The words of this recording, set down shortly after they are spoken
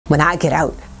When I get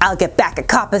out, I'll get back at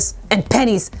coppers and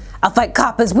pennies. I'll fight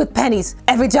coppers with pennies.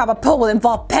 Every job I pull will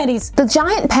involve pennies. The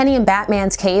giant penny in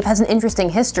Batman's cave has an interesting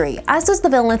history, as does the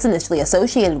villain it's initially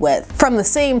associated with. From the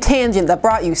same tangent that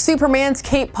brought you Superman's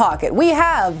cape pocket, we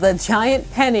have the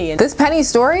giant penny. This penny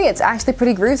story, it's actually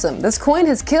pretty gruesome. This coin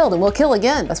has killed and will kill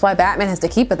again. That's why Batman has to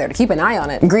keep it there, to keep an eye on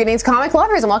it. Greetings, comic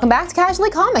lovers, and welcome back to Casually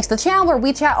Comics, the channel where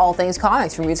we chat all things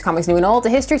comics, from news, comics new and old, to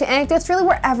history, to anecdotes, really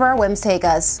wherever our whims take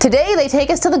us. Today, they take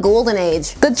us to the Golden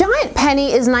Age. The giant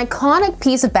penny is an iconic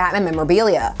piece of Batman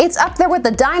memorabilia. It's up there with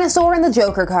the dinosaur and the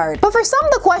Joker card. But for some,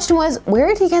 the question was, where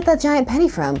did he get that giant penny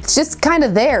from? It's just kind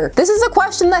of there. This is a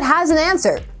question that has an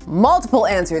answer. Multiple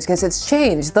answers, because it's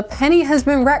changed. The penny has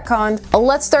been retconned.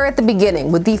 Let's start at the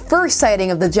beginning with the first sighting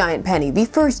of the giant penny, the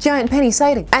first giant penny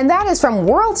sighting. And that is from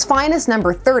World's Finest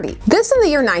number 30. This in the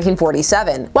year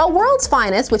 1947. While World's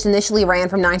Finest, which initially ran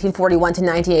from 1941 to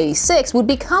 1986, would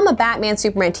become a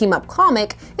Batman-Superman team-up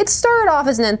comic, it started off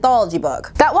as an anthology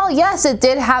book. That while yes, it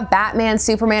did have Batman,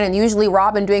 Superman, and usually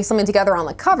Robin doing something together on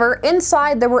the cover,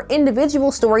 inside there were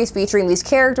individual stories featuring these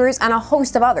characters and a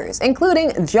host of others,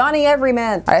 including Johnny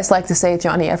Everyman. I just like to say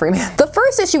Johnny Everyman. The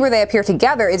first issue where they appear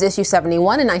together is issue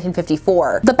 71 in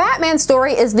 1954. The Batman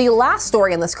story is the last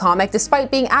story in this comic, despite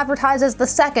being advertised as the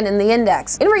second in the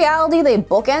index. In reality, they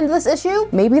bookend this issue.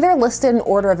 Maybe they're listed in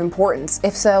order of importance.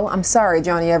 If so, I'm sorry,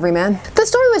 Johnny Everyman. The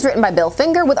story was written by Bill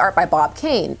Finger with art by Bob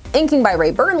Kane, inking by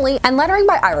Ray Burnley, and lettering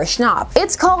by Ira Schnapp.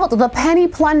 It's called The Penny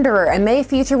Plunderer and may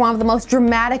feature one of the most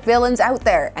dramatic villains out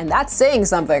there, and that's saying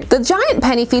something. The giant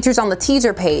penny features on the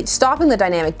teaser page, stopping the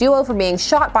dynamic duo from being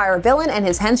shot by our villain and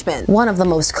his henchmen. One of the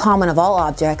most common of all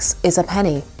objects is a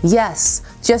penny. Yes,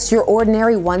 just your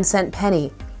ordinary 1-cent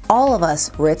penny. All of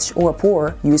us, rich or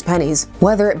poor, use pennies,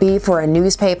 whether it be for a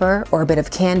newspaper or a bit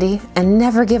of candy, and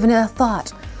never given it a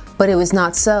thought. But it was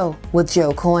not so with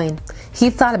Joe Coyne. He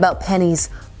thought about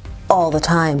pennies all the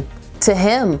time. To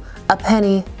him, a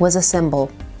penny was a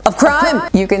symbol of crime.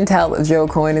 You can tell that Joe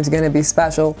Coyne is going to be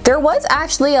special. There was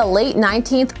actually a late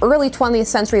 19th, early 20th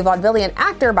century vaudevillian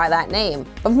actor by that name,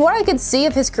 but from what I could see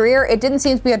of his career, it didn't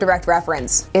seem to be a direct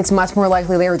reference. It's much more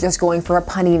likely they were just going for a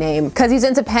punny name, because he's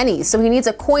into pennies, so he needs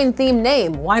a coin-themed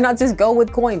name. Why not just go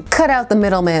with coin? Cut out the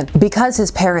middleman. Because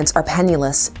his parents are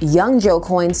penniless, young Joe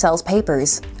Coyne sells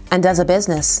papers and does a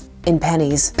business in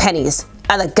pennies. Pennies.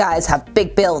 Other guys have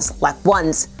big bills like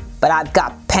ones, but I've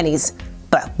got pennies.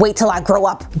 But wait till I grow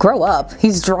up. Grow up?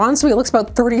 He's drawn so he looks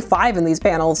about 35 in these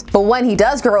panels. But when he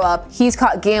does grow up, he's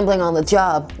caught gambling on the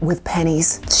job with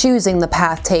pennies. Choosing the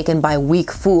path taken by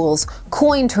weak fools,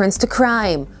 Coyne turns to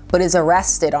crime, but is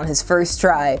arrested on his first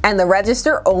try. And the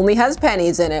register only has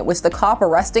pennies in it, which the cop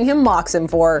arresting him mocks him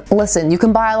for. Listen, you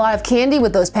can buy a lot of candy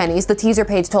with those pennies. The teaser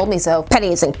page told me so.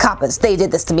 Pennies and coppers, they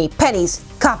did this to me. Pennies,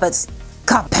 coppers,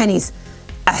 pennies.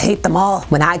 I hate them all.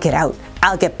 When I get out,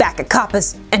 I'll get back at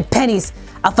coppers and pennies.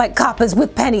 I'll fight coppers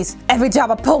with pennies. Every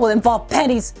job I pull will involve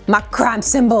pennies. My crime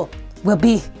symbol will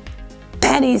be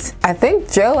pennies. I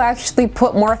think Joe actually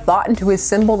put more thought into his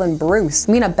symbol than Bruce.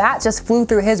 I mean, a bat just flew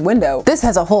through his window. This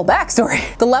has a whole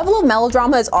backstory. The level of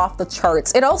melodrama is off the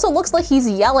charts. It also looks like he's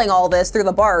yelling all this through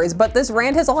the bars, but this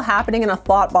rant is all happening in a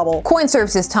thought bubble. Coyne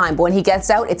serves his time, but when he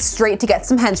gets out, it's straight to get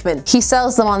some henchmen. He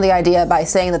sells them on the idea by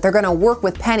saying that they're gonna work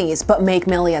with pennies, but make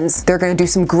millions. They're gonna do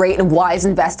some great and wise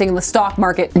investing in the stock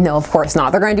market. No, of course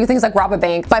not. They're gonna do things like rob a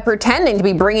bank by pretending to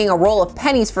be bringing a roll of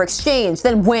pennies for exchange,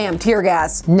 then wham, tear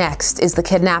gas. Next is the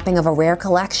kidnapping of a rare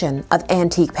collection of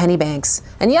antique penny banks.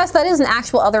 And yes, that is an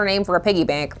actual other name for a piggy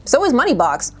bank. So is money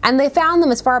box. And they found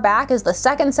them as far back as the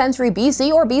 2nd century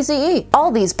BC or BCE.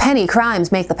 All these penny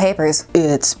crimes make the papers.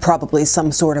 It's probably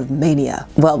some sort of mania.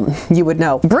 Well, you would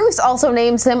know. Bruce also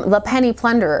names him the Penny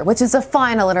Plunderer, which is a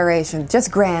fine alliteration,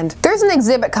 just grand. There's an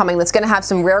exhibit coming that's gonna have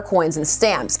some rare coins and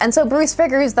stamps, and so Bruce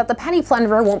figures that the Penny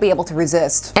Plunderer won't be able to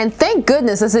resist. And thank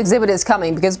goodness this exhibit is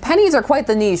coming, because pennies are quite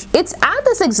the niche. It's at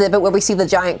this exhibit where we see the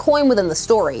giant coin within the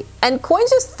story, and Coyne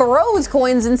just throws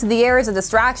coins into the air as a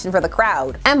distraction for the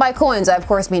crowd. And by coins, I of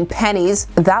course mean pennies.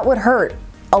 That would hurt.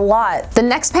 A lot. The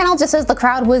next panel just says the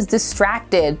crowd was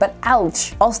distracted, but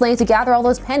ouch. Also, they need to gather all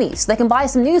those pennies so they can buy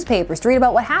some newspapers to read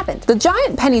about what happened. The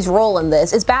giant penny's role in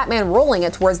this is Batman rolling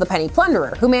it towards the Penny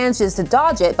Plunderer, who manages to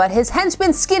dodge it, but his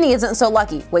henchman Skinny isn't so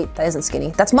lucky. Wait, that isn't Skinny.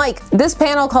 That's Mike. This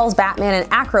panel calls Batman an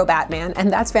acro-Batman, and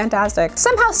that's fantastic.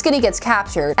 Somehow Skinny gets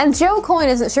captured, and Joe Coyne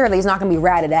isn't sure that he's not gonna be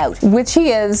ratted out, which he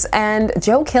is, and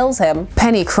Joe kills him.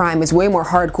 Penny crime is way more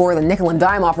hardcore than nickel and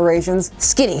dime operations.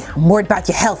 Skinny, I'm worried about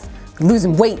your health.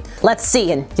 Losing weight, let's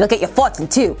see, and you'll get your fortune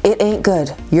too. It ain't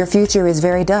good. Your future is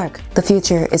very dark. The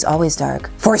future is always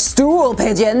dark. For stool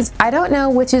pigeons! I don't know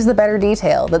which is the better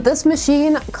detail, that this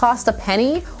machine cost a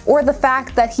penny, or the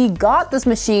fact that he got this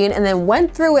machine and then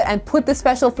went through it and put the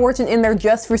special fortune in there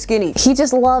just for Skinny. He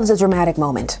just loves a dramatic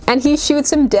moment. And he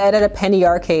shoots him dead at a penny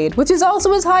arcade, which is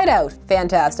also his hideout.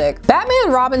 Fantastic. Batman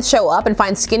and Robin show up and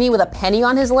find Skinny with a penny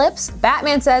on his lips.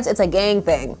 Batman says it's a gang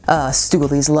thing.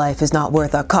 Stooley's life is not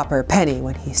worth a copper penny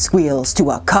when he squeals to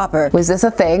a copper. Was this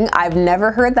a thing? I've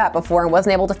never heard that before and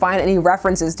wasn't able to find any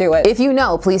references to it. If you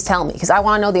know, please tell me, because I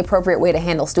want to know the appropriate way to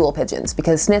handle stool pigeons,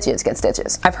 because snitches get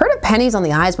stitches. I've heard of pennies on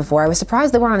the eyes before. I was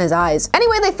surprised they weren't on his eyes.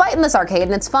 Anyway, they fight in this arcade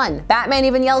and it's fun. Batman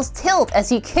even yells tilt as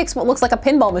he kicks what looks like a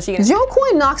pinball machine. Joe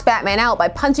Coyne knocks Batman out by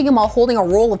punching him while holding a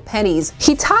roll of pennies.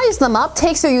 He ties them up,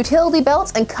 takes their utility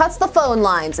belts, and cuts the phone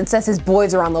lines and says his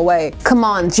boys are on the way. Come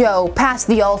on, Joe, pass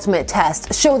the ultimate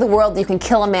test. Show the world that you can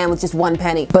kill a man with just one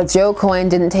penny. But Joe Coyne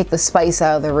didn't take the spice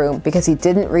out of the room because he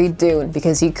didn't read Dune,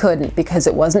 because he couldn't, because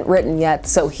it wasn't written yet,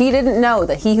 so he didn't know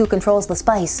that he who controls the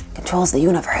spice controls the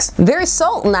universe. There's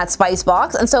salt in that spice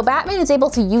box, and so Batman is able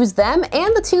to use them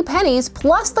and the 2 pennies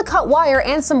plus the cut wire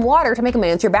and some water to make a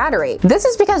miniature battery. This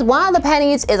is because one of the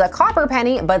pennies is a copper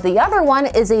penny, but the other one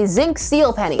is a zinc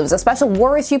steel penny. It was a special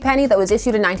war issue penny that was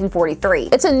issued in 1943.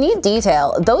 It's a neat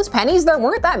detail. Those pennies, there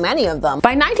weren't that many of them.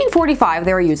 By 1945,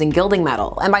 they were using gilding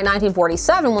metal, and by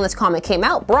 1947, when this comic came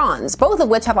out, bronze, both of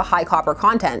which have a high copper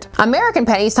content. American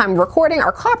pennies, time of recording,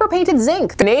 are copper-painted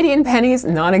zinc. Canadian pennies,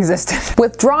 non-existent.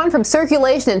 Withdrawn from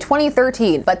circulation in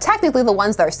 2013, but technically the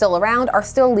ones that are still around are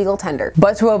still legal tender.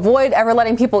 But to avoid ever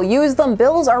letting people use them,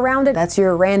 bills are rounded. That's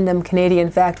your random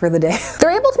Canadian fact for the day.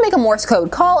 They're able to make a Morse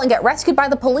code call and get rescued by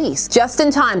the police, just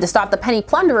in time to stop the Penny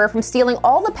Plunderer from stealing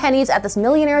all the pennies at this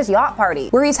millionaire's yacht party,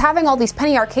 where he's having all these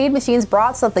penny arcade machines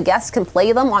brought so that the guests can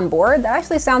play them on board. That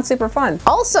actually sounds super fun.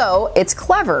 Also, it's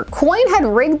clever. Coyne had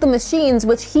rigged the machines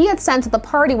which he had sent to the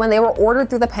party when they were ordered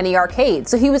through the penny arcade,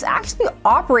 so he was actually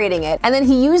operating it, and then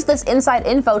he used this inside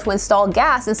info to install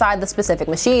gas inside the specific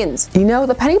machines. You know,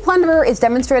 the Penny Plunderer is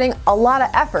demonstrating a lot of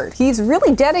effort. He's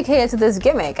really dedicated to this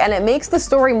gimmick, and it makes the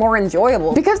story more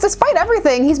enjoyable, because despite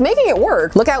everything, he's making it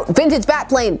work. Look out, vintage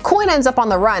Batplane! Coyne ends up on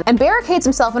the run and barricades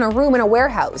himself in a room in a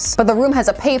warehouse, but the room has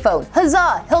a payphone.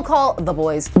 Huzzah! He'll call the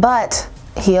boys. But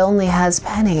he only has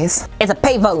pennies. It's a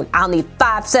payphone. I'll need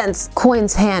 5 cents.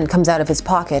 Coyne's hand comes out of his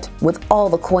pocket with all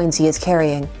the coins he is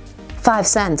carrying. 5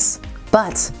 cents,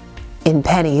 but in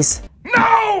pennies.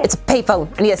 No! It's a payphone.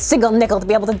 I need a single nickel to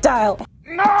be able to dial.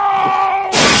 No!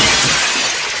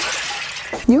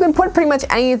 You can put pretty much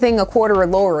anything a quarter or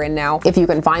lower in now, if you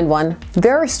can find one.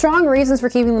 There are strong reasons for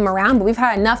keeping them around, but we've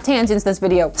had enough tangents this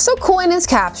video. So Coyne is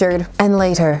captured, and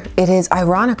later, it is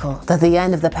ironical that the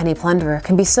end of the Penny Plunderer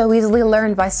can be so easily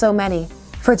learned by so many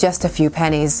for just a few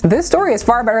pennies. This story is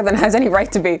far better than it has any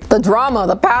right to be. The drama,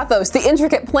 the pathos, the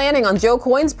intricate planning on Joe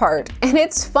Coyne's part, and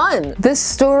it's fun. This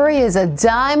story is a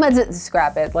dime a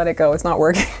scrap it, let it go, it's not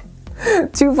working.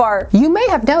 Too far. You may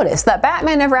have noticed that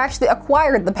Batman never actually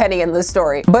acquired the penny in this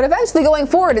story, but eventually going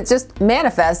forward it just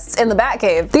manifests in the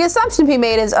Batcave. The assumption to be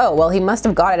made is, oh, well, he must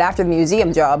have got it after the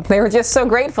museum job. They were just so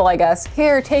grateful, I guess.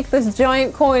 Here, take this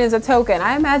giant coin as a token.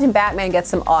 I imagine Batman gets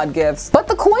some odd gifts. But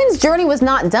the coin's journey was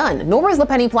not done, nor was the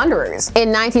Penny Plunderer's. In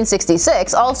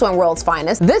 1966, also in World's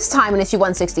Finest, this time in issue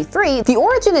 163, the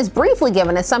origin is briefly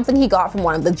given as something he got from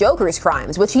one of the Joker's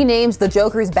crimes, which he names the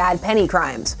Joker's bad penny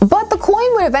crimes. But the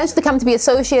coin would eventually come to be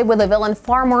associated with a villain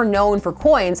far more known for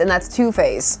coins, and that's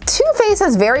Two-Face. Two-Face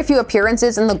has very few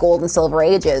appearances in the Gold and Silver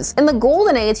Ages. In the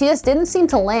Golden Age, he just didn't seem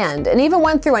to land, and even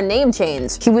went through a name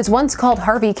change. He was once called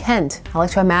Harvey Kent. I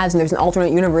like to imagine there's an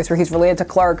alternate universe where he's related to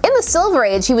Clark. In the Silver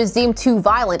Age, he was deemed too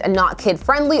violent and not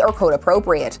kid-friendly or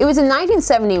code-appropriate. It was in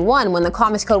 1971 when the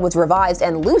Comics Code was revised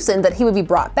and loosened that he would be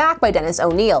brought back by Dennis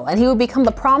O'Neil, and he would become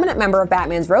the prominent member of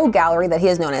Batman's Rogue Gallery that he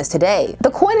is known as today.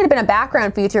 The coin had been a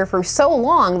background feature for so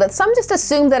long that some just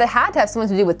assumed that it had to have something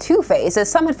to do with Two-Face, as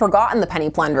some had forgotten the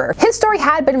Penny Plunderer. His story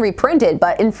had been reprinted,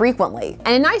 but infrequently.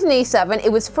 And in 1987,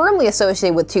 it was firmly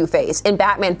associated with Two-Face in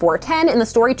Batman 410 in the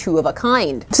story Two of a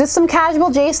Kind. Just some casual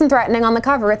Jason threatening on the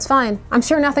cover, it's fine. I'm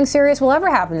sure nothing serious will ever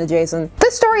happen to Jason.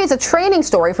 This story is a training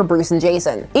story for Bruce and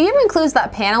Jason. It even includes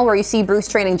that panel where you see Bruce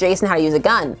training Jason how to use a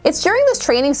gun. It's during this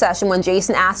training session when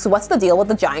Jason asks what's the deal with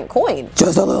the giant coin.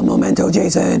 Just a little memento,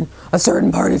 Jason. A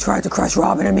certain party tried to crush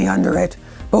Robin and me under it,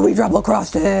 but we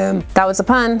double-crossed him. That was a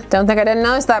pun. Don't think I didn't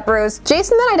notice that, Bruce.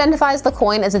 Jason then identifies the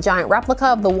coin as a giant replica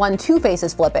of the one Two-Face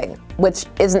is flipping, which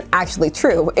isn't actually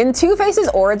true. In Two-Face's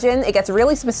origin, it gets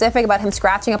really specific about him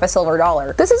scratching up a silver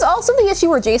dollar. This is also the issue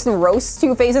where Jason roasts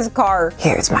Two-Face's car.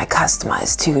 Here's my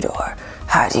customized two-door.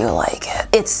 How do you like it?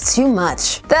 It's too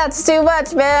much. That's too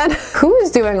much, man. Who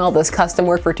is doing all this custom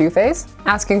work for Two-Face?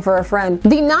 Asking for a friend.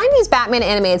 The 90s Batman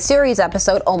animated series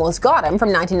episode Almost Got Him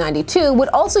from 1992 would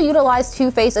also utilize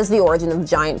Two-Face as the origin of the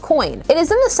giant coin. It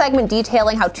is in the segment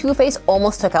detailing how Two-Face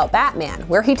almost took out Batman,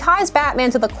 where he ties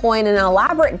Batman to the coin in an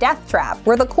elaborate death trap,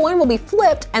 where the coin will be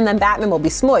flipped and then Batman will be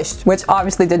smushed, which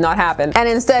obviously did not happen. And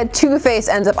instead, Two-Face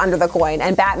ends up under the coin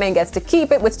and Batman gets to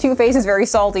keep it, which Two-Face is very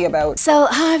salty about. So,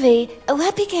 Harvey,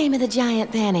 what became of the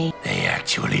giant penny? They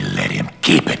actually let him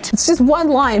keep it. It's just one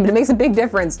line, but it makes a big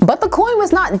difference. But the coin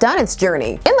was not done its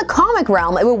journey. In the comic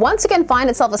realm, it would once again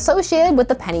find itself associated with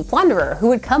the Penny Plunderer, who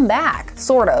would come back,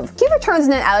 sort of. He returns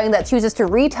in an outing that chooses to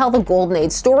retell the Golden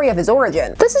Age story of his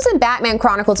origin. This is in Batman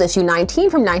Chronicles issue 19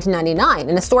 from 1999,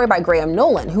 in a story by Graham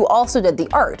Nolan, who also did the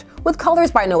art, with colors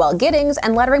by Noel Giddings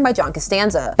and lettering by John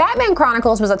Costanza. Batman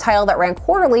Chronicles was a title that ran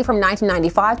quarterly from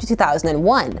 1995 to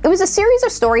 2001. It was a series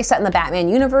of stories set in the Batman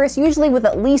universe, usually with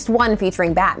at least one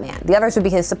featuring Batman. The others would be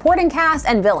his supporting cast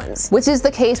and villains, which is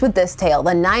the case with this tale,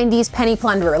 the 90s Penny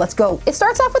Plunderer. Let's go. It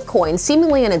starts off with Coin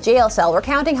seemingly in a jail cell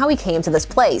recounting how he came to this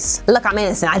place. Look, I'm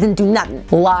innocent, I didn't do nothing.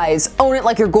 Lies. Own it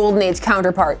like your Golden Age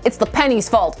counterpart. It's the Penny's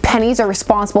fault. Pennies are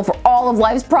responsible for all of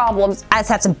life's problems. I just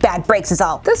had some bad breaks is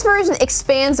all. This version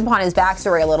expands upon his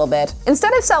backstory a little bit.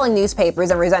 Instead of selling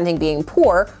newspapers and resenting being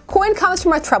poor, Coin comes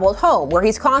from a troubled home where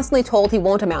he's constantly told he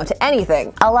won't amount to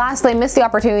anything. Alas, they miss the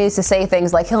opportunities to say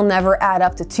things like he'll never add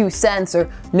up to 2 cents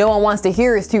or no one wants to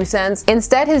hear his 2 cents.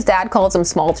 Instead, his dad calls him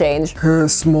small change. Here,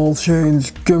 small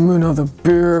change, give me another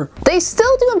beer. They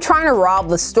still do him trying to rob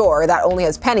the store that only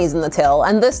has pennies in the till,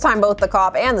 and this time both the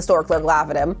cop and the store clerk laugh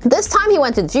at him. This time he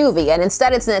went to juvie, and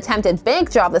instead it's an attempted bank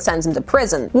job that sends him to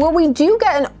prison, where we do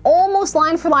get an almost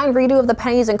line-for-line redo of the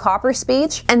pennies and coppers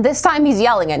speech, and this time he's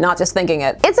yelling it, not just thinking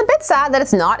it. It's a bit sad that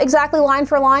it's not exactly line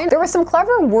for line. There was some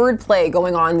clever wordplay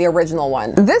going on in the original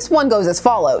one. This one goes as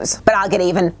follows. But I'll get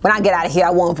even. When I get out of here, I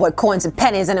won't avoid coins and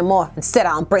pennies anymore. Instead,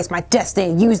 I'll embrace my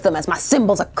destiny and use them as my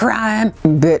symbols of crime.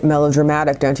 Bit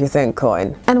melodramatic, don't you think,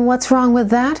 Coin? And what's wrong with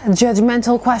that,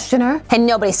 judgmental questioner? And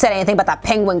nobody said anything about that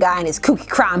penguin guy and his kooky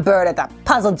crime bird at the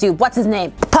puzzle dude. What's his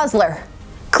name? Puzzler.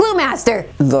 Clue Master.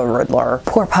 The Riddler.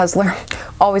 Poor Puzzler.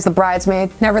 Always the bridesmaid,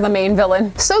 never the main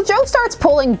villain. So Joe starts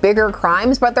pulling bigger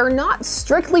crimes, but they're not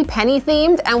strictly penny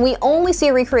themed, and we only see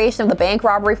a recreation of the bank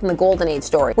robbery from the Golden Age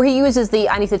story, where he uses the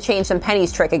I need to change some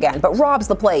pennies trick again, but robs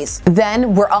the place.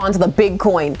 Then we're on to the big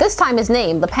coin. This time his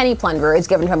name, the Penny Plunderer, is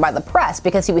given to him by the press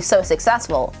because he was so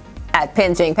successful at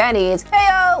pinching pennies.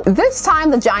 Heyo! This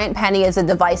time the giant penny is a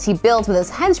device he builds with his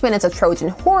henchmen as a Trojan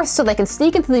horse so they can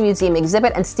sneak into the museum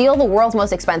exhibit and steal the world's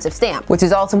most expensive stamp, which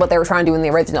is also what they were trying to do in the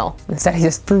original. Instead he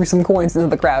just threw some coins into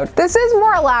the crowd. This is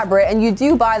more elaborate, and you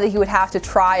do buy that he would have to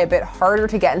try a bit harder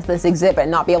to get into this exhibit and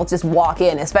not be able to just walk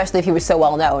in, especially if he was so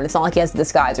well known. It's not like he has a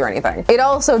disguise or anything. It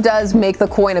also does make the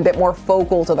coin a bit more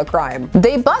focal to the crime.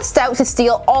 They bust out to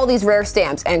steal all these rare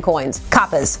stamps and coins.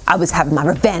 Coppers, I was having my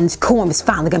revenge. Coin was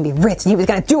finally gonna be rich and he was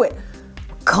gonna do it.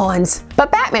 Cons.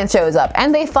 But Batman shows up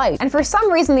and they fight, and for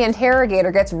some reason the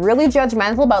interrogator gets really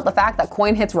judgmental about the fact that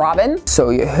Coin hits Robin. So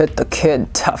you hit the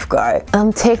kid, tough guy.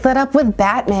 Take that up with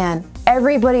Batman.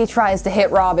 Everybody tries to hit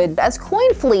Robin. As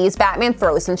Coin flees, Batman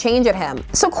throws some change at him.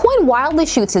 So Coin wildly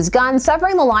shoots his gun,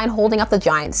 severing the line holding up the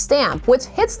giant stamp, which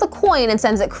hits the coin and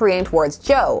sends it careening towards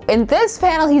Joe. In this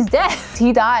panel, he's dead.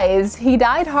 He dies. He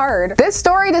died hard. This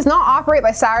story does not operate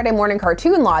by Saturday morning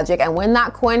cartoon logic, and when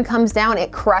that coin comes down,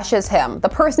 it crushes him. The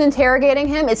person interrogating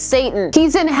him is Satan.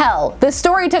 He's in hell. This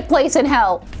story took place in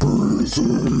hell.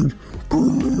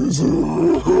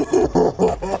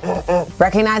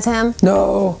 Recognize him?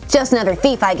 No. Just another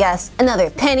thief, I guess. Another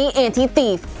penny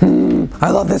anti-thief. I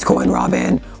love this coin,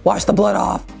 Robin. Wash the blood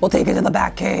off. We'll take it to the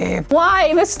Batcave.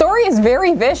 Why? This story is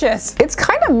very vicious. It's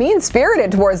kind of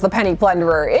mean-spirited towards the Penny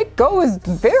Plunderer. It goes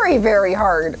very, very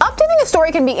hard. Updating a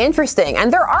story can be interesting,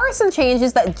 and there are some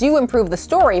changes that do improve the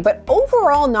story, but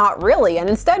overall not really, and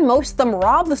instead most of them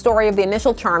rob the story of the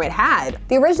initial charm it had.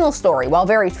 The original story, while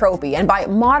very tropey and by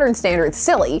modern standards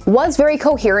silly, was very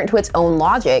coherent to its own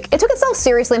logic. It took itself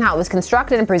seriously in how it was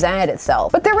constructed and presented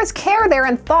itself, but there was care there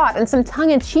and thought and some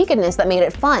tongue-in-cheekedness that made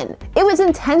it fun. It was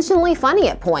intentionally funny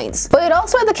at points, but it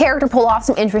also had the character pull off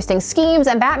some interesting schemes,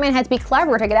 and Batman had to be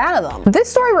clever to get out of them. This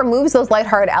story removes those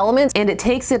lighthearted elements and it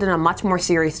takes it in a much more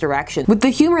serious direction, with the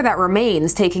humor that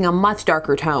remains taking a much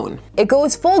darker tone. It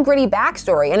goes full gritty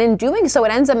backstory, and in doing so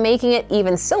it ends up making it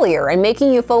even sillier and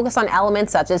making you focus on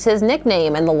elements such as his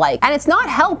nickname and the like, and it's not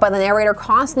helped by the narrator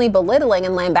constantly belittling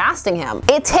and lambasting him.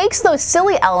 It takes those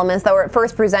silly elements that were at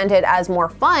first presented as more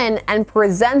fun and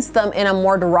presents them in a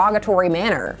more derogatory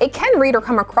manner. It can read or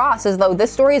come across as though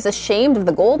this story is ashamed of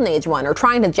the Golden Age one or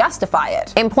trying to justify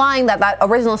it, implying that that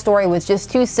original story was just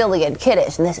too silly and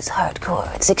kiddish, and this is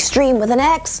hardcore, it's extreme with an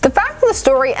X. The fact that the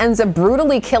story ends up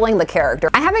brutally killing the character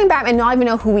and having Batman not even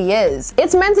know who he is,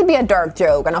 it's meant to be a dark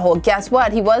joke and a whole guess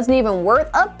what, he wasn't even worth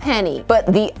a penny. But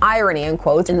the irony in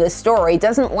quotes in this story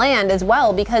doesn't land as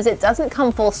well because it doesn't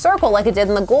come full circle like it did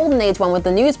in the Golden Age one with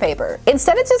the newspaper.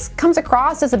 Instead, it just comes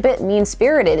across as a bit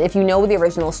mean-spirited if you know the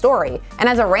original story, and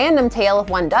as a random tale if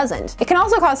one doesn't. It can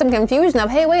also cause some confusion of,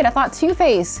 hey wait, I thought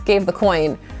Two-Face gave the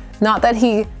coin, not that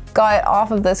he got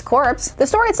off of this corpse. The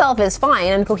story itself is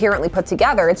fine and coherently put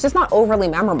together, it's just not overly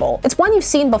memorable. It's one you've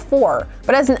seen before,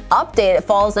 but as an update it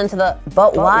falls into the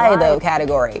but why though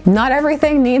category. Not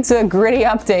everything needs a gritty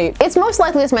update. It's most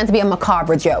likely just meant to be a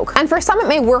macabre joke, and for some it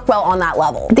may work well on that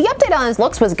level. The update on his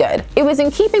looks was good. It was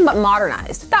in keeping but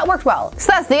modernized. That worked well.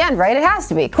 So that's the end, right? It has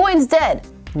to be. Coin's dead.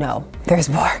 No, there's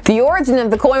more. The origin of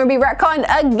the coin would be retconned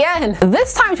again,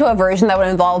 this time to a version that would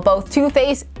involve both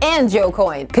Two-Face and Joe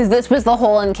Coin, because this was the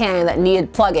hole in canon that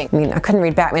needed plugging. I mean, I couldn't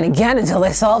read Batman again until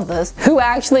they solved this. Who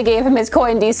actually gave him his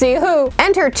coin, DC? Who?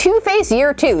 Enter Two-Face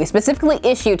Year 2, specifically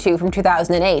Issue 2 from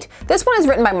 2008. This one is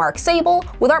written by Mark Sable,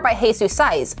 with art by Jesus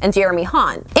Saiz and Jeremy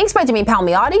Hahn. Inks by Jimmy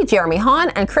Palmiotti, Jeremy Hahn,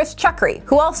 and Chris Chukri,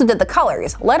 who also did the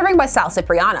colors, lettering by Sal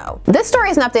Cipriano. This story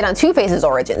is an update on Two-Face's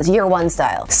origins, Year 1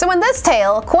 style. So in this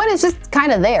tale, Coin is just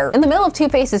kind of there. In the middle of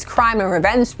Two-Face's crime and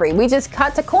revenge spree, we just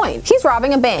cut to Coin. He's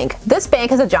robbing a bank. This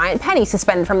bank has a giant penny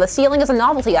suspended from the ceiling as a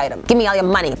novelty item. Give me all your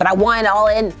money, but I want it all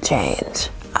in change.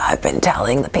 I've been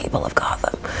telling the people of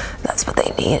Gotham that's what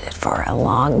they needed for a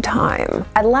long time.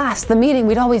 At last, the meeting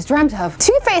we'd always dreamt of.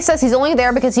 Two-Face says he's only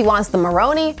there because he wants the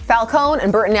Maroni, Falcone,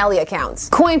 and Bertinelli accounts.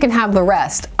 Coin can have the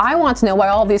rest. I want to know why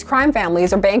all of these crime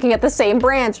families are banking at the same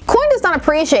branch. Coin does not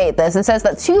appreciate this and says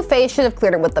that Two-Face should have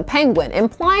cleared it with the Penguin,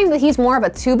 implying that he's more of a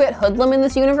two-bit hoodlum in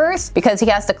this universe because he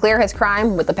has to clear his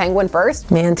crime with the Penguin first.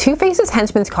 Man, Two-Face's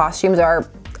henchmen's costumes are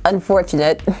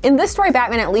unfortunate. In this story,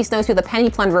 Batman at least knows who the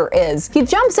Penny Plunderer is. He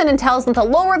jumps in and tells them to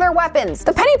lower their weapons.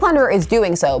 The Penny Plunderer is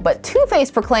doing so, but Two-Face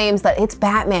proclaims that it's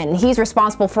Batman and he's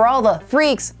responsible for all the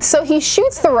freaks. So he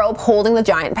shoots the rope holding the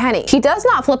giant penny. He does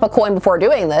not flip a coin before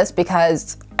doing this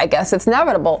because I guess it's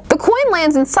inevitable. The coin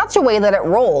lands in such a way that it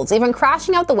rolls, even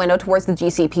crashing out the window towards the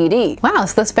GCPD. Wow,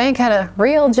 so this bank had a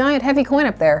real giant heavy coin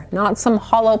up there, not some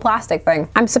hollow plastic thing.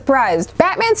 I'm surprised.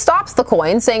 Batman stops the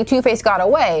coin, saying Two-Face got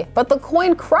away, but the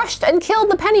coin crushed and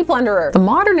killed the Penny Plunderer. The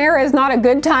modern era is not a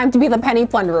good time to be the Penny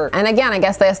Plunderer. And again, I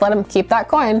guess they just let him keep that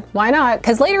coin. Why not?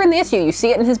 Because later in the issue, you see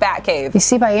it in his Batcave. You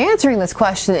see, by answering this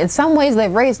question, in some ways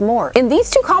they've raised more. In these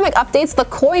two comic updates, the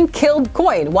coin killed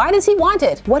Coin. Why does he want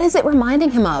it? What is it reminding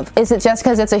him of? Is it just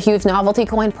because it's a huge novelty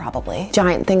coin? Probably.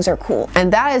 Giant things are cool.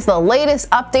 And that is the latest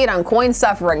update on Coin's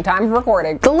suffering. Time of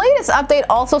recording. The latest update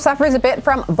also suffers a bit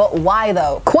from but why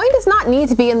though? Coin does not need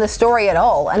to be in the story at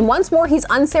all, and once more he's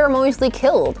unceremoniously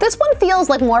killed. This one feels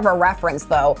like more of a reference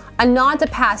though, a nod to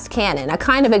past canon, a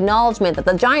kind of acknowledgement that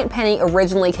the giant penny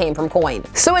originally came from Coin.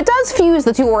 So it does fuse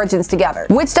the two origins together,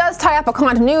 which does tie up a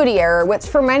continuity error, which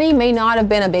for many may not have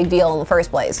been a big deal in the first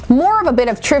place. More of a bit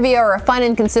of trivia or a fun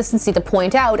inconsistency to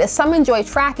point out is some enjoy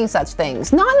tracking such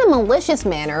things, not in a malicious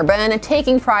manner, but in a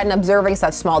taking pride in observing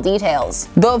such small details.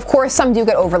 Though of course some do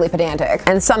get overly pedantic,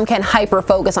 and some can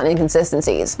hyper-focus on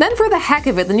inconsistencies. Then for the heck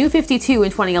of it, the New 52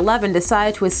 in 2011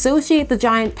 decided to associate the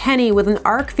giant penny with an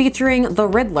arc featuring the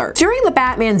Riddler. During the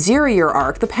Batman Zero-Year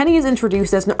arc, the penny is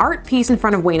introduced as an art piece in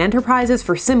front of Wayne Enterprises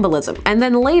for symbolism, and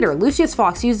then later Lucius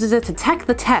Fox uses it to tech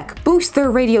the tech, boost their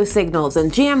radio signals,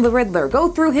 and jam the Riddler, go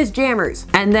through his jammers.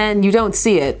 And then you don't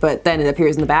see it, but then it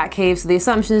appears in the Batcave, so the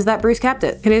assumption is that Bruce kept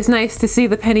it. It is nice to see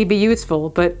the penny be useful,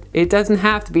 but it doesn't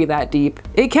have to be that deep.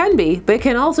 It can be, but it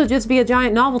can also just be a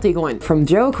giant novelty coin. From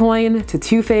Joe Coin to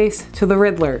Two-Face to the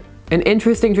Riddler. An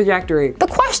interesting trajectory. The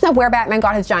question of where Batman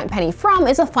got his giant penny from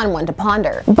is a fun one to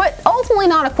ponder, but ultimately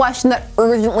not a question that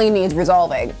urgently needs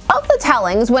resolving. Of the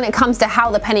tellings, when it comes to how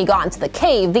the penny got into the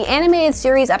cave, the animated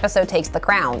series episode takes the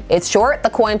crown. It's short, the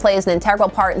coin plays an integral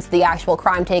part into the actual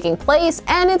crime taking place,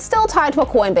 and it's still tied to a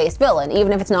coin-based villain,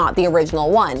 even if it's not the original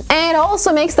one. And it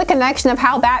also makes the connection of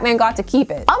how Batman got to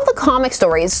keep it. Of the comic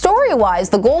stories, story-wise,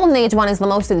 the Golden Age one is the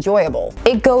most enjoyable.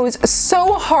 It goes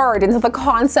so hard into the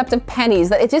concept of pennies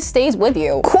that it just stays stays with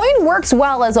you. Coin works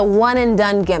well as a one and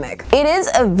done gimmick. It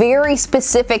is a very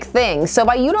specific thing, so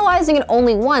by utilizing it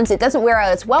only once, it doesn't wear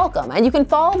out its welcome, and you can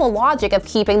follow the logic of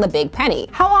keeping the big penny.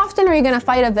 How often are you gonna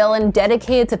fight a villain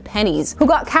dedicated to pennies, who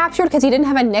got captured because he didn't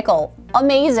have a nickel?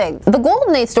 Amazing. The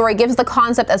Golden Age story gives the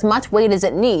concept as much weight as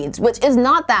it needs, which is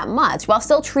not that much, while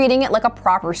still treating it like a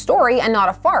proper story and not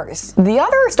a farce. The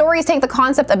other stories take the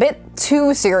concept a bit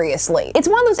too seriously. It's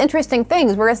one of those interesting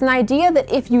things where it's an idea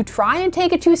that if you try and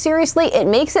take it too seriously, it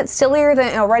makes it sillier than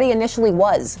it already initially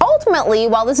was. Ultimately,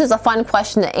 while this is a fun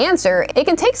question to answer, it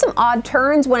can take some odd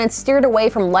turns when it's steered away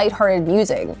from lighthearted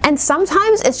musing. And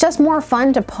sometimes it's just more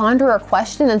fun to ponder a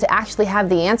question than to actually have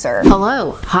the answer.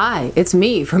 Hello, hi, it's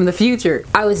me from the future.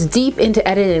 I was deep into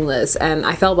editing this and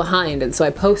I fell behind, and so I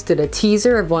posted a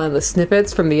teaser of one of the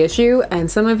snippets from the issue,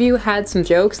 and some of you had some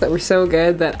jokes that were so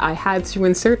good that I had to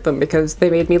insert them because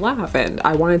they made me laugh and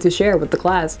I wanted to share with the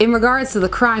class. In regards to the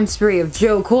crime spree of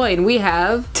Joe Coin, we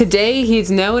have, today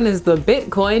he's known as the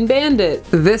Bitcoin Bandit.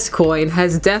 This coin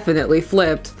has definitely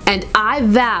flipped. And I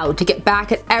vow to get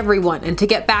back at everyone, and to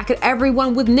get back at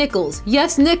everyone with nickels.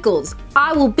 Yes, nickels.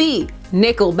 I will be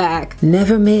Nickelback.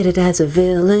 Never made it as a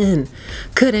villain,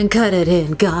 couldn't cut it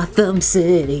in Gotham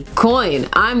City. Coin,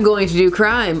 I'm going to do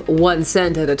crime 1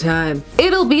 cent at a time.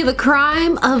 It'll be the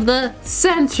crime of the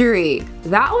century.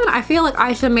 That one, I feel like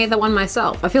I should have made that one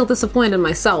myself. I feel disappointed in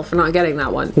myself for not getting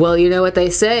that one. Well, you know what they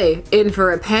say, in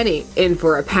for a penny, in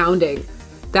for a pounding.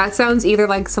 That sounds either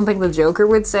like something the Joker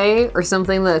would say or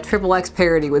something the XXX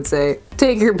parody would say.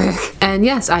 Take your pick. And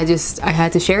yes, I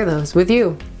had to share those with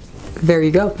you. There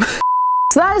you go.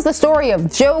 So that is the story of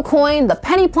Joe Coin, the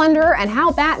Penny Plunderer, and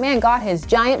how Batman got his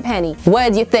giant penny. What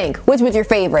did you think? Which was your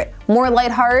favorite? More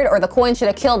lighthearted, or the coin should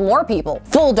have killed more people?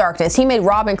 Full darkness, he made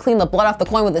Robin clean the blood off the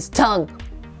coin with his tongue.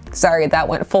 Sorry, that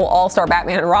went full all-star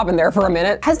Batman and Robin there for a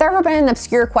minute. Has there ever been an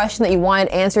obscure question that you wanted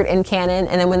answered in canon,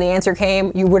 and then when the answer came,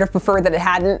 you would have preferred that it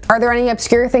hadn't? Are there any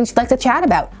obscure things you'd like to chat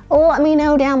about? Let me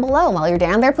know down below. While you're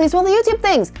down there, please do all the YouTube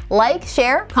things. Like,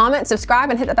 share, comment, subscribe,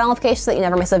 and hit the bell notification so that you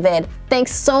never miss a vid.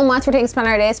 Thanks so much for taking some time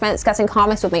out of your day spent discussing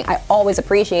comics with me. I always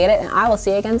appreciate it, and I will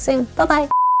see you again soon. Bye-bye.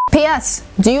 P.S.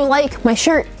 Do you like my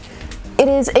shirt? It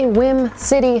is a Whim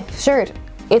City shirt.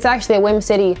 It's actually a Whim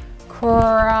City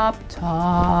crop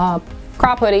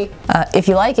hoodie. If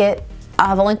you like it, I'll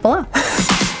have a link below.